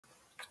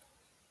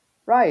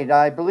Right.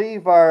 I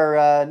believe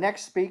our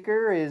next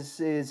speaker is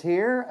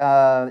here.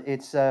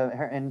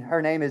 And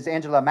her name is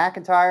Angela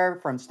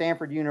McIntyre from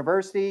Stanford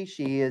University.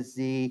 She is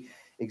the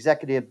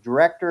executive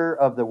director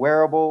of the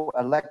Wearable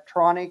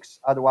Electronics,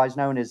 otherwise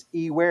known as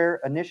eWEAR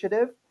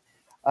initiative.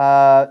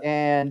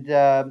 And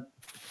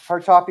her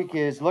topic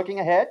is looking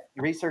ahead,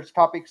 research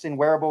topics in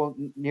wearable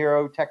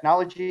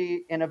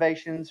neurotechnology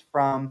innovations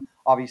from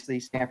obviously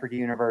Stanford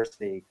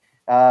University.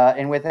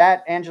 And with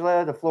that,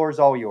 Angela, the floor is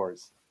all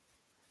yours.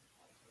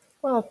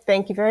 Well,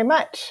 thank you very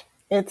much.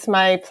 It's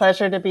my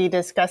pleasure to be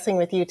discussing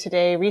with you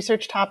today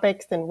research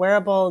topics in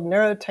wearable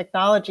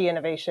neurotechnology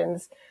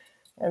innovations.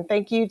 And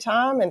thank you,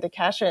 Tom and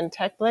Dakasha and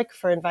TechBlick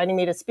for inviting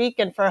me to speak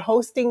and for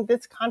hosting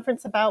this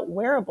conference about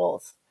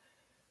wearables.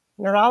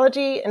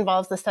 Neurology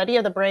involves the study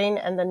of the brain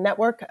and the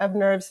network of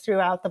nerves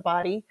throughout the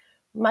body.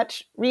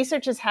 Much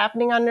research is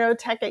happening on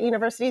neurotech at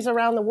universities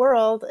around the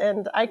world,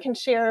 and I can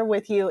share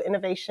with you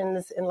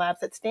innovations in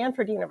labs at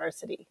Stanford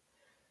University.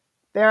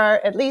 There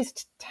are at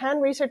least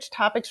 10 research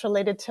topics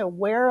related to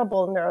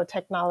wearable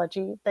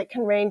neurotechnology that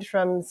can range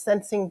from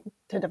sensing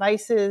to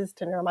devices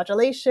to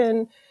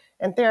neuromodulation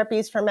and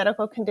therapies for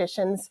medical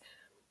conditions.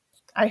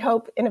 I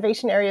hope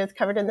innovation areas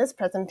covered in this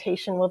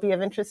presentation will be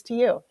of interest to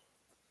you.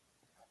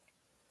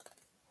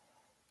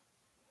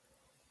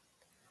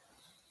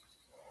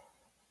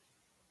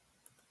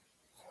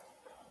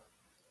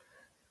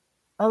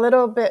 A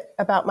little bit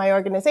about my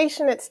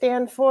organization at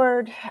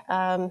Stanford.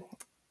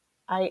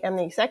 I am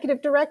the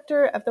executive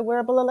director of the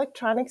Wearable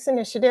Electronics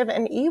Initiative,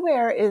 and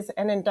eWEAR is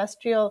an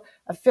industrial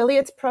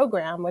affiliates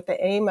program with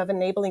the aim of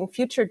enabling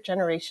future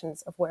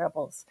generations of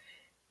wearables.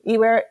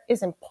 eWEAR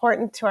is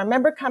important to our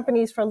member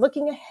companies for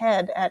looking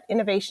ahead at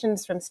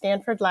innovations from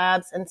Stanford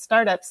labs and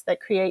startups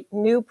that create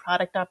new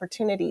product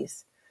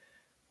opportunities.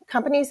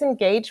 Companies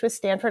engage with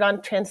Stanford on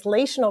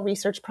translational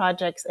research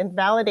projects and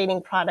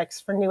validating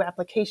products for new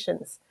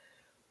applications.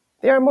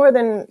 There are more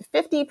than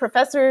 50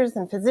 professors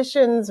and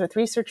physicians with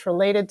research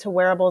related to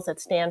wearables at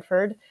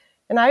Stanford,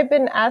 and I've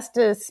been asked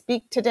to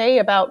speak today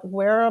about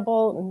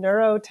wearable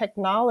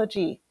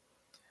neurotechnology.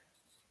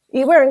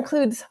 eWEAR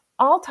includes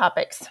all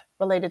topics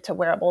related to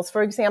wearables,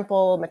 for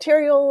example,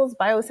 materials,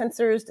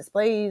 biosensors,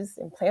 displays,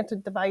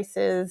 implanted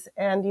devices,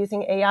 and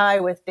using AI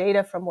with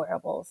data from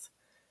wearables.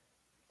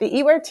 The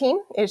eWEAR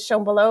team is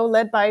shown below,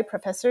 led by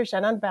Professor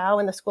Zhenan Bao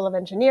in the School of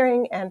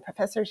Engineering and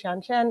Professor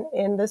Xian Chen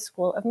in the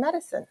School of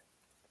Medicine.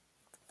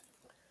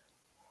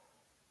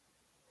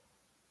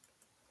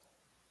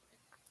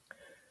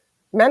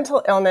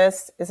 Mental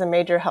illness is a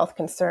major health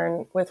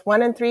concern, with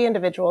 1 in 3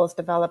 individuals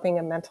developing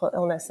a mental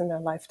illness in their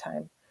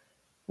lifetime.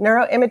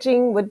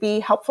 Neuroimaging would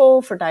be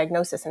helpful for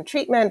diagnosis and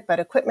treatment,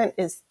 but equipment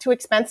is too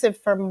expensive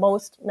for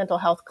most mental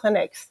health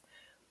clinics.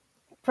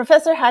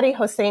 Professor Hadi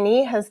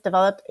Hosseini has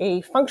developed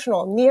a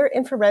functional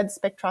near-infrared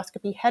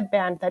spectroscopy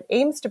headband that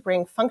aims to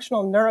bring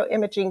functional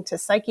neuroimaging to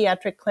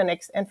psychiatric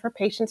clinics and for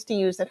patients to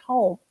use at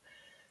home.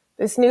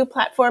 This new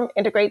platform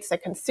integrates a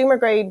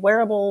consumer-grade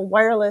wearable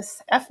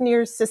wireless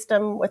fNIRS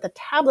system with a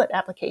tablet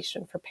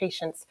application for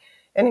patients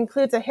and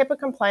includes a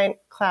HIPAA-compliant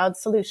cloud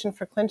solution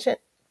for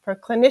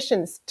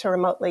clinicians to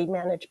remotely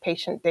manage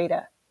patient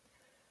data.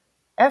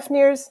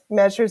 fNIRS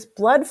measures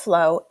blood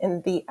flow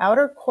in the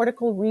outer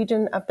cortical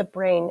region of the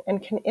brain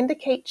and can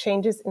indicate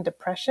changes in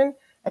depression,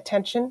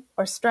 attention,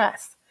 or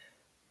stress.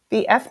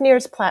 The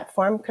fNIRS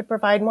platform could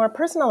provide more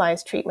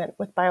personalized treatment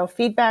with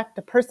biofeedback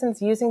to persons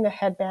using the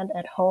headband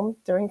at home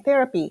during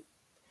therapy.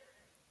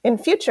 In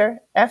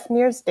future,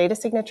 fNIRS data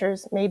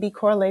signatures may be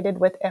correlated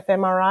with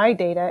fMRI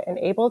data and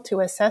able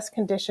to assess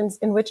conditions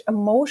in which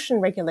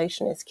emotion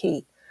regulation is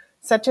key,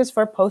 such as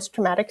for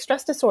post-traumatic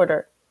stress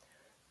disorder.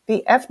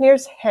 The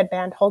fNIRS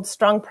headband holds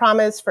strong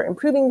promise for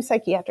improving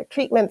psychiatric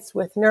treatments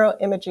with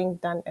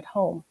neuroimaging done at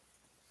home.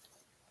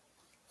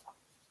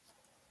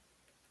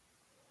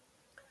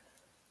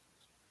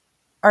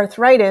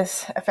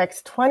 Arthritis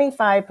affects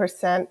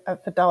 25% of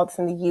adults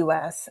in the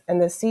US,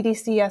 and the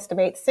CDC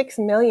estimates 6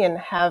 million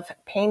have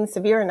pain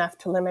severe enough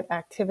to limit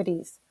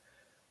activities.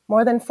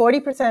 More than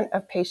 40%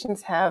 of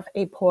patients have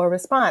a poor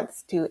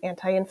response to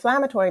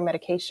anti-inflammatory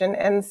medication,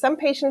 and some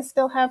patients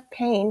still have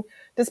pain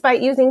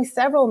despite using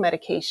several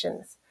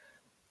medications.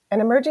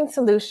 An emerging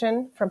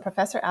solution from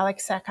Professor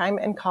Alex Sackheim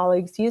and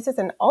colleagues uses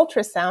an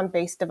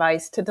ultrasound-based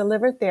device to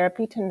deliver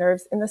therapy to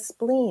nerves in the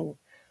spleen.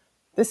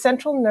 The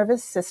central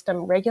nervous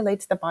system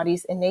regulates the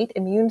body's innate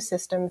immune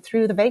system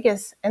through the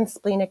vagus and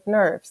splenic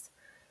nerves.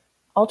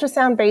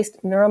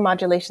 Ultrasound-based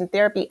neuromodulation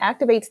therapy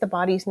activates the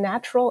body's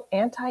natural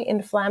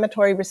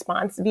anti-inflammatory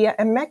response via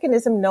a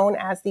mechanism known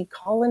as the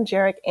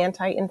cholinergic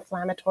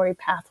anti-inflammatory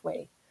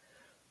pathway.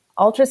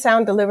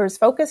 Ultrasound delivers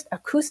focused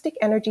acoustic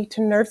energy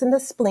to nerves in the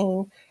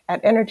spleen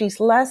at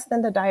energies less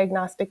than the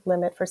diagnostic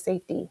limit for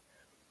safety.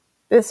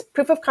 This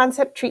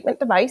proof-of-concept treatment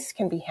device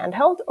can be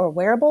handheld or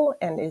wearable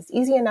and is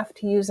easy enough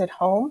to use at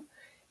home.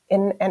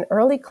 In an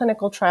early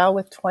clinical trial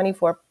with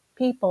 24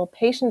 people,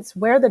 patients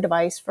wear the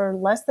device for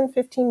less than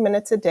 15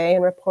 minutes a day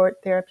and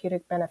report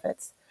therapeutic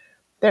benefits.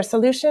 Their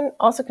solution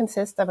also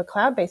consists of a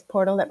cloud-based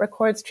portal that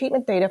records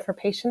treatment data for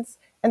patients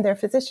and their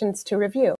physicians to review.